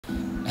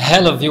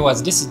Hello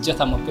viewers, this is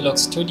Jotham Opilog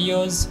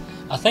Studios.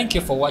 Thank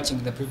you for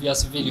watching the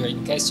previous video.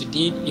 In case you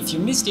did, if you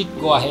missed it,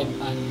 go ahead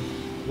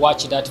and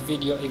watch that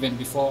video even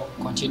before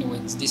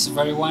continuing this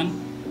very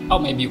one, or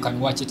maybe you can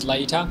watch it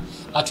later.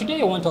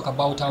 Today I want to talk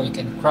about how you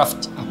can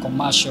craft a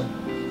commercial,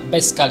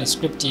 basically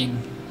scripting,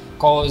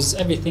 because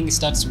everything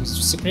starts with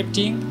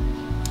scripting.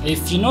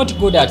 If you're not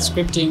good at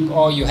scripting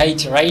or you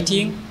hate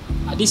writing,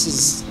 this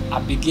is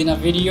a beginner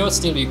video.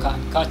 Still you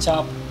can catch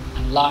up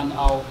and learn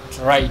how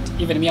to write.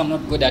 Even me, I'm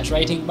not good at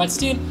writing, but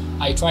still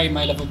I try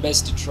my level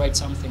best to write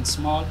something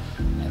small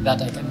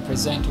that I can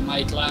present to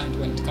my client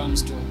when it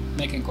comes to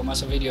making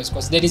commercial videos,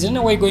 because there is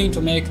no way going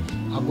to make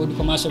a good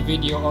commercial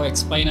video or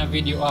explainer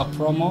video or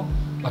promo,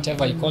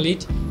 whatever you call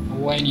it,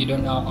 when you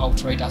don't know how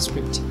to write a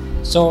script.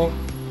 So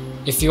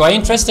if you are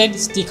interested,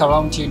 stick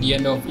around till the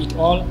end of it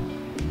all.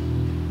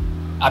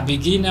 A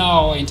beginner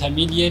or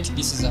intermediate,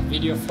 this is a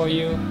video for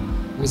you.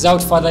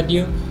 Without further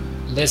ado,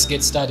 let's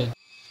get started.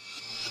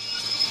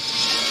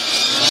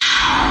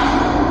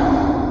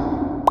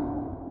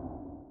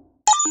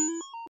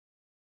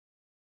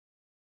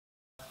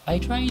 I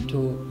try to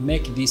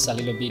make this a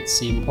little bit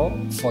simple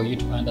for you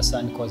to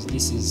understand, because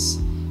this is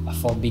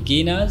for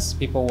beginners,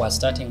 people who are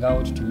starting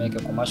out to make a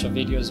commercial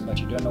videos but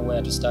you don't know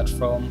where to start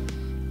from.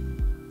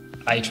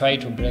 I try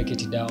to break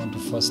it down to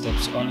 4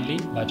 steps only,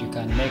 but you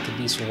can make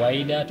this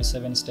wider to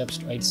 7 steps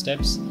to 8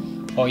 steps,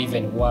 or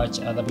even watch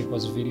other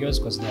people's videos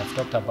because they have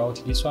talked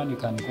about this one. You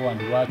can go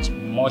and watch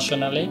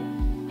Emotionally.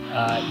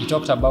 He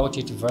talked about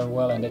it very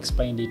well and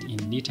explained it in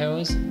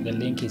details. The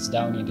link is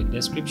down in the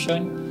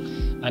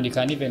description, and you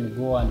can even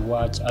go and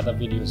watch other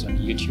videos on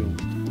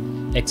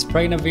YouTube.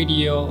 Explainer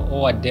video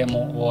or a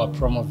demo or a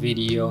promo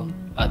video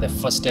are the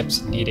 4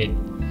 steps needed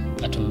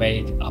to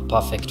make a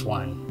perfect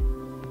one.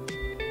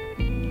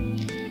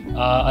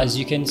 As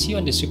you can see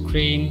on the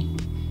screen,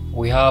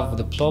 we have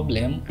the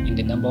problem in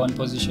the number 1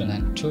 position,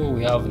 and 2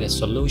 we have the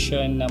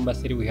solution, number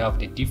 3 we have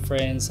the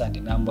difference, and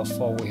the number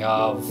 4 we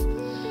have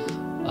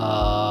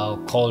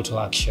call to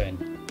action.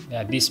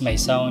 This may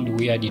sound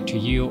weird to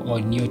you or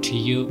new to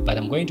you, but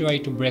I'm going to try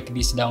to break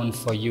this down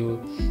for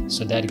you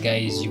so that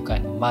guys you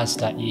can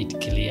master it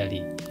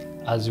clearly.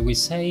 As we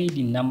said,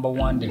 in number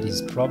 1 there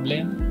is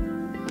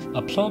problem.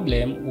 A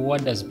problem,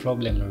 what does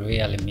problem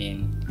really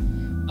mean?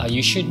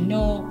 You should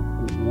know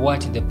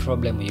what the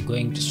problem you're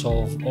going to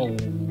solve, or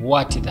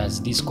what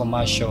does this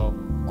commercial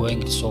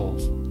going to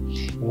solve.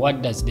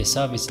 What does the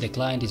service the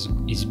client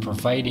is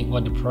providing,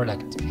 or the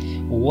product,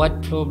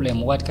 what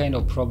problem, what kind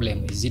of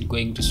problem is it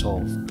going to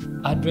solve?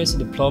 Address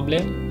the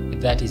problem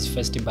that is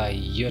faced by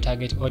your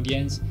target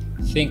audience.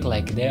 Think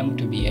like them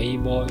to be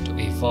able to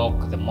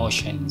evoke the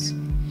emotions.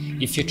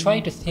 If you try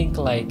to think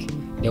like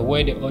the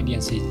way the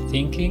audience is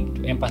thinking,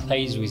 to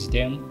empathize with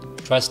them,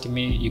 trust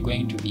me, you're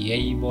going to be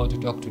able to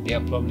talk to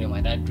their problem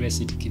and address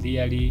it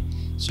clearly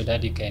so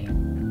that you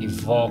can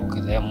evoke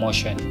the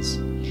emotions.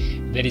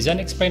 There is an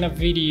explainer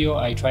video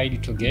I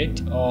tried to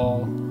get,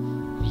 or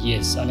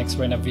yes, an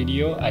explainer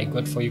video I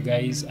got for you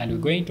guys, and we're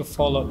going to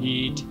follow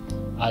it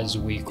as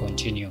we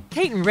continue.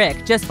 Kate and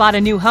Rick just bought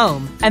a new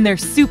home and they're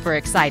super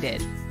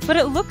excited, but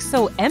it looks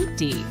so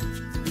empty.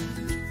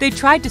 They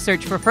tried to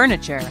search for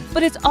furniture,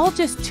 but it's all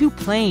just too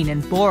plain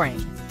and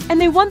boring, and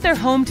they want their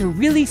home to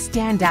really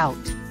stand out.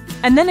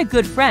 And then a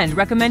good friend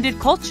recommended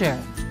Culture.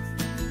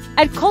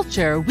 At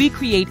Culture, we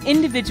create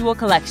individual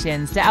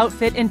collections to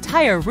outfit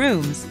entire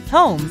rooms,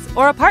 homes,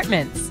 or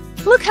apartments.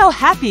 Look how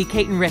happy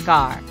Kate and Rick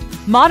are.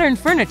 Modern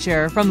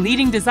furniture from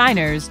leading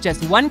designers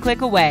just 1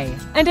 click away,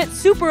 and at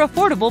super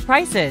affordable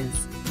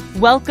prices.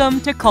 Welcome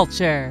to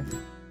Culture.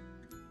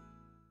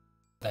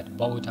 That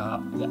bought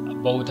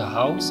a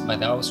house, but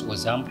the house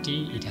was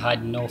empty, it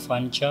had no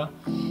furniture,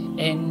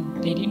 and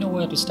they didn't know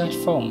where to start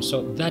from.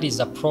 So that is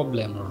a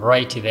problem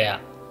right there.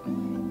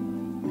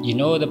 You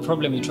know, the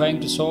problem you're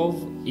trying to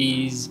solve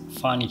is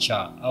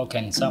furniture. How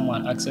can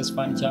someone access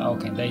furniture? How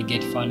can they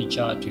get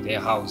furniture to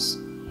their house?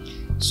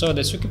 So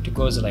the script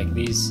goes like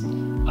this.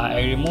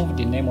 I removed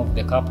the name of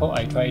the couple.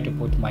 I tried to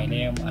put my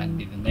name and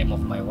the name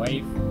of my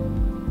wife.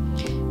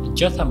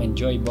 Jotham and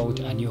Joy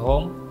bought a new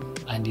home,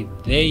 and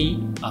they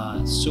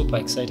are super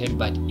excited,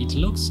 but it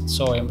looks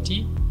so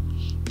empty.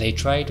 They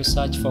try to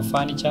search for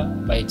furniture,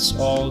 but it's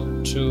all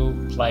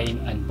too plain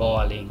and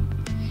boring.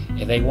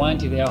 They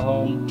want their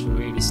home to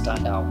really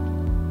stand out.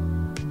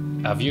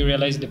 Have you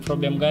realized the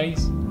problem,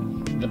 guys?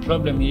 The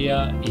problem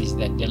here is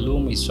that the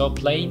room is so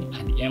plain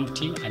and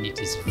empty, and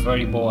it is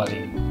very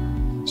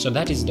boring. So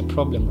that is the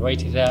problem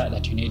right there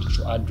that you need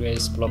to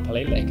address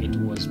properly, like it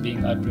was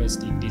being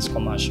addressed in this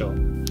commercial.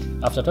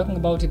 After talking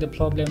about the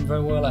problem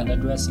very well and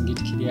addressing it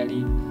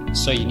clearly,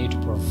 so you need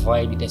to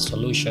provide the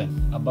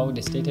solution about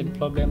the stated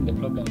problem, the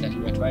problem that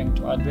you are trying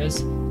to address.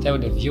 Tell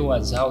the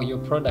viewers how your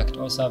product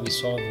or service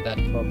solve that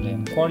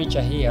problem.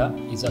 Furniture here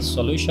is a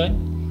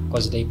solution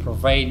because they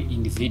provide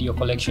individual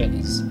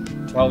collections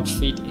to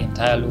outfit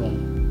entire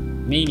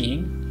room,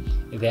 meaning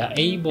they are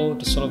able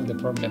to solve the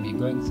problem you're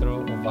going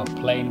through of a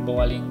plain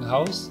boring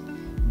house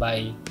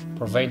by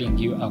providing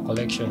you a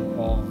collection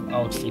of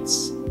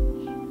outfits.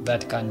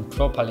 that can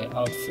properly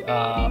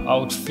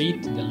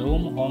outfit the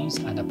room, homes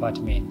and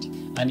apartment.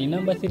 And the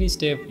number 3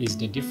 step is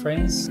the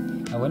difference.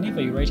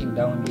 Whenever you're writing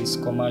down this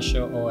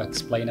commercial or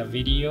explainer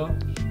video,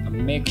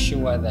 make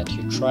sure that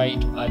you try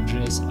to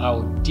address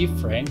how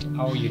different,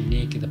 how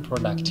unique the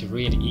product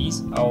really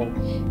is, how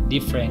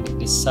different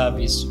the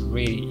service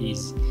really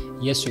is.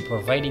 Yes, we're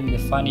providing the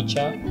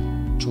furniture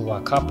to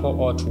a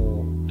couple or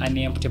to an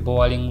empty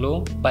boiling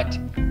room, but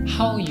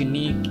how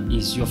unique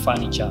is your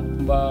furniture?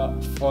 Number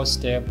 4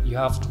 step, you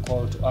have to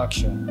call to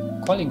action.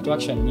 Calling to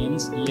action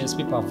means, yes,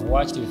 people have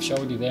watched, you've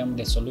showed them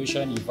the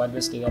solution, you've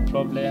addressed their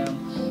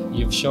problem,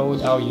 you've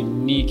showed how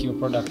unique your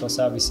product or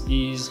service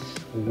is.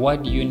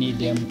 What do you need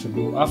them to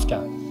do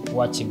after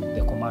watching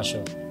the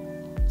commercial?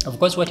 Of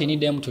course, what you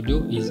need them to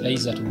do is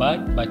either to buy,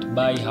 but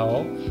buy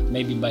how?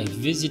 Maybe by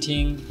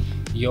visiting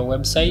your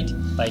website,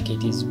 like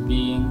it is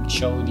being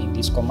showed in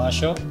this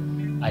commercial.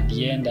 At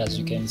the end, as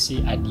you can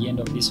see at the end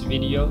of this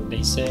video,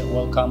 they say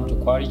welcome to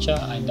Quaricha,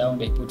 and down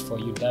they put for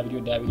you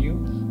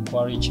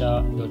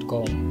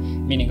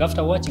www.quaricha.com, meaning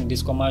after watching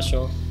this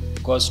commercial,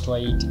 go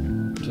straight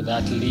to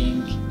that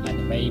link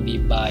and maybe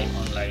buy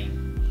online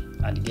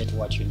and get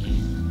what you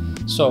need.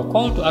 So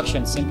call to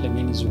action simply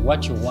means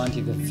what you want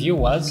the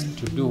viewers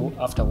to do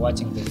after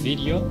watching the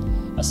video.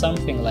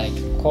 Something like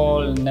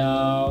call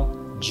now,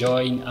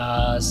 join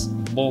us,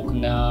 book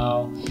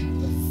now,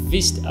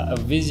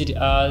 visit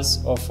us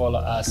or follow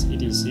us,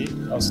 etc.,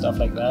 or stuff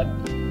like that.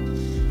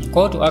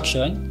 Call to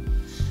action,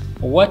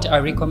 what I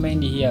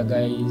recommend here,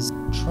 guys,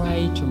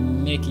 try to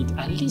make it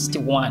at least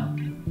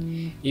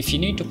 1. If you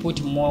need to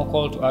put more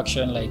call to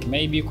action, like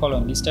maybe call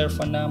on this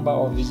telephone number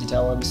or visit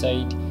our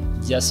website,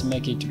 just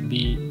make it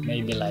be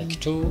maybe like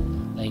 2,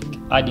 like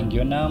adding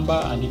your number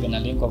and even a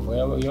link of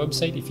your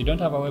website. If you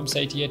don't have a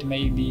website yet,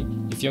 maybe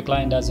if your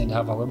client doesn't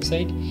have a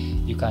website,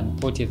 you can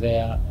put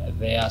their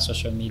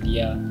social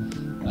media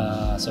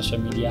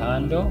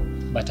handle,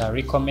 but I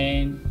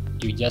recommend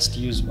you just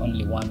use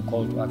only 1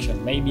 call to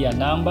action, maybe a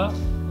number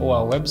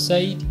or a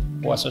website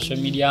or a social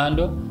media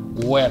handle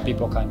where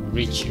people can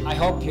reach you. I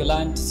hope you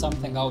learned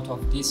something out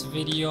of this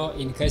video.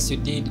 In case you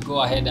did,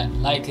 go ahead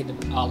and like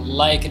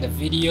the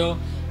video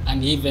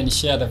and even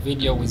share the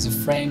video with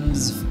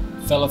friends,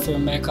 fellow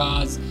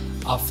filmmakers,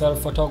 fellow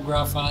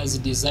photographers,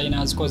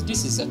 designers, because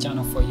this is a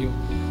channel for you.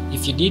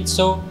 If you did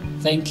so,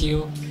 thank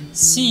you.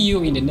 See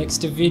you in the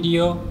next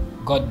video.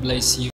 God bless you.